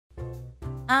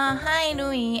Hi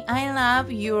Louis, I love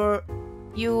you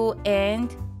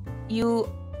and you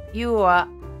are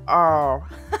all.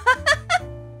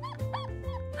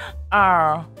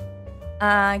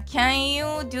 Can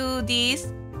you do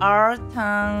this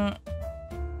tongue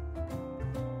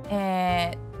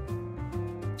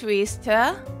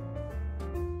twister?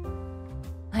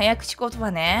 早口言葉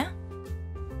ね。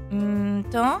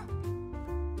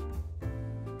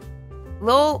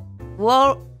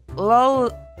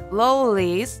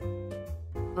Lollies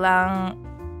run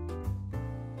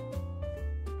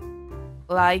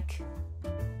like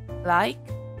lake.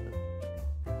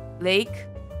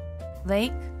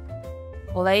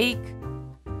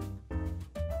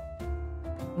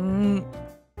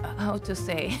 How to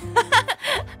say?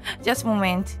 Just a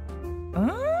moment.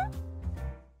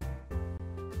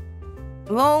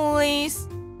 Lollies.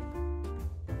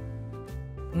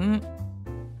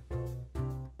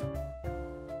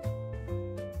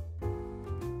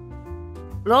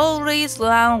 Lollies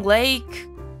run lake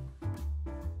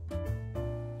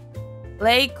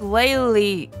Lakes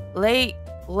really light.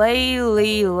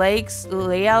 Lollies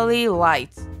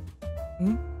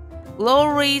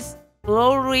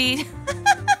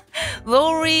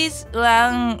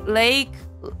run lake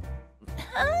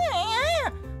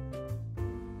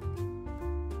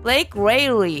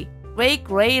Rayleigh.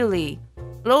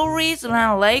 Lollies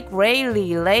run Lake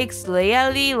Rayleigh. Lakes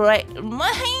really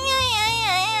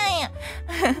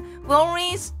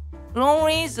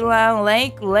Lollies run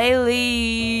Lake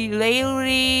Rayleigh.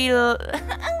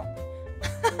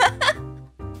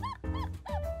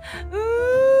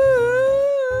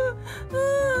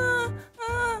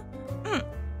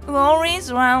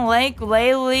 Lollies run Lake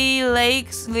Rayleigh.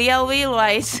 Lakes really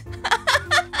light.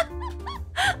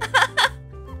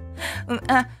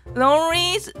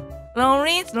 Lollies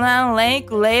run Lake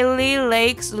Rayleigh.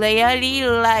 Lakes really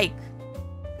like.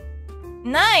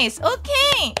 Nice.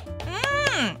 Okay.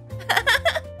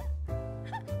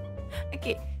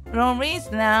 Okay. Lollies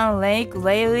run Lake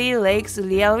Rayleigh. Lakes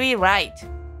really right.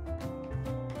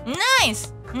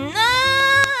 Nice.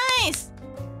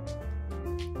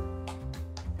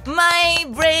 My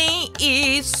brain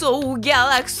is so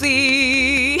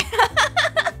galaxy.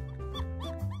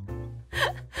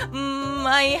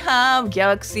 I have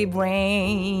galaxy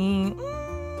brain.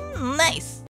 Nice.